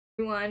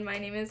Everyone, my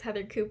name is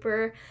Heather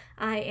Cooper.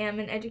 I am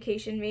an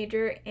education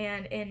major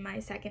and in my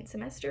second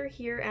semester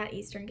here at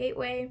Eastern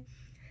Gateway.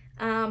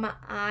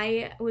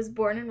 I was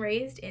born and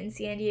raised in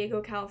San Diego,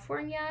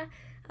 California.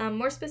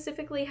 More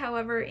specifically,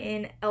 however,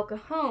 in El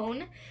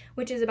Cajon,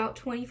 which is about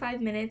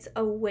 25 minutes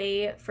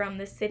away from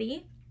the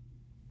city.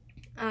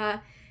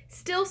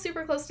 Still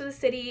super close to the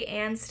city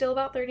and still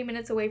about 30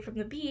 minutes away from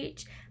the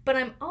beach, but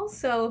I'm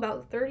also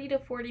about 30 to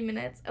 40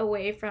 minutes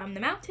away from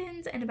the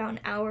mountains and about an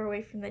hour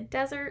away from the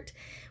desert,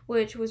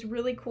 which was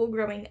really cool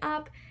growing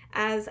up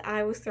as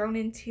I was thrown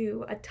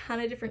into a ton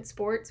of different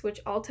sports,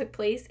 which all took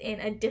place in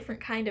a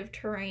different kind of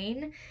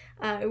terrain.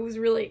 It was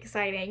really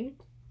exciting.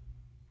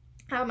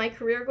 My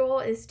career goal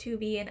is to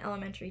be an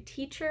elementary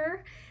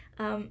teacher.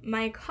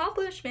 My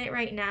accomplishment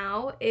right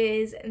now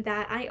is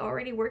that I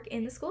already work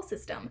in the school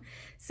system.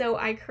 So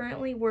I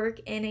currently work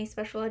in a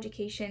special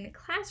education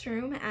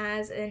classroom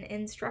as an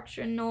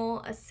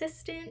instructional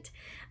assistant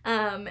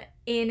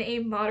in a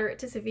moderate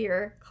to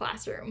severe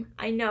classroom.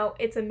 I know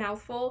it's a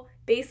mouthful.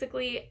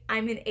 Basically,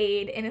 I'm an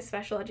aide in a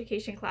special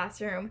education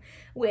classroom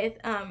with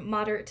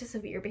moderate to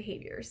severe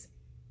behaviors.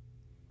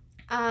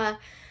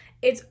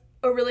 It's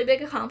a really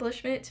big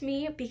accomplishment to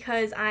me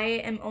because I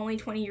am only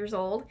 20 years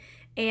old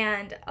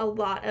and a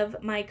lot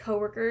of my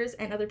coworkers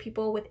and other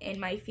people within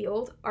my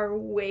field are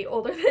way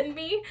older than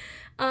me.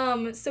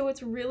 So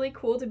it's really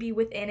cool to be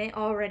within it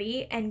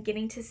already and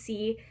getting to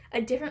see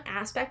a different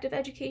aspect of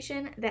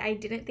education that I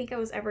didn't think I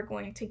was ever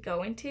going to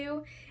go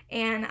into.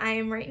 And I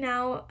am right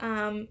now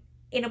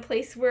in a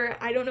place where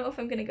I don't know if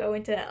I'm going to go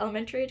into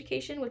elementary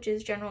education, which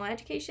is general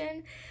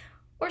education,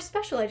 or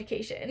special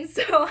education.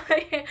 So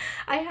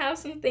I have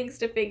some things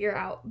to figure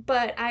out,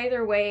 but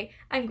either way,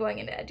 I'm going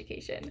into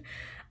education.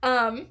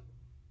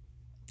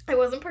 I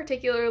wasn't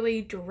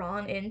particularly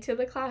drawn into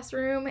the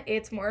classroom.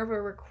 It's more of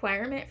a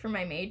requirement for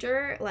my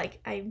major, like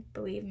I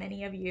believe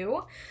many of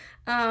you.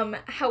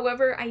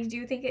 However, I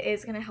do think it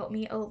is going to help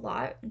me a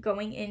lot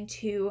going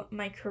into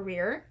my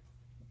career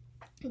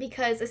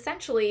because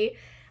essentially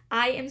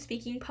I am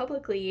speaking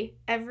publicly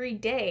every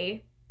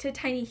day to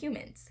tiny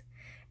humans.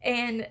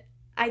 And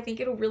I think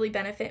it'll really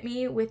benefit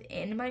me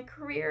within my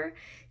career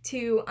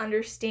to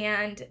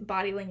understand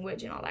body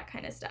language and all that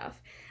kind of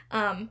stuff.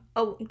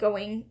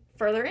 Going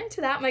further into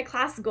that, my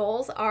class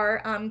goals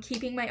are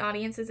keeping my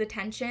audience's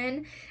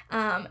attention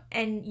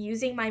and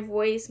using my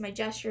voice, my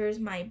gestures,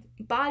 my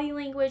body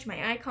language,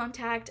 my eye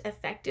contact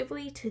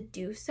effectively to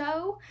do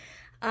so.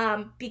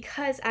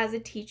 Because as a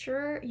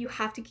teacher, you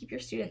have to keep your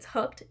students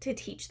hooked to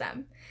teach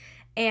them.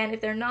 And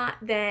if they're not,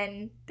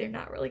 then they're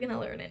not really going to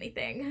learn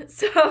anything.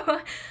 So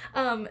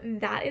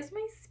that is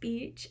my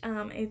speech.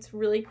 It's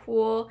really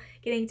cool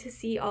getting to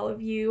see all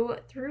of you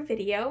through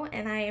video,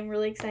 and I am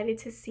really excited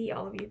to see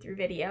all of you through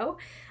video.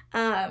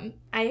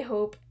 I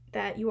hope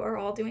that you are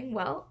all doing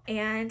well,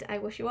 and I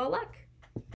wish you all luck.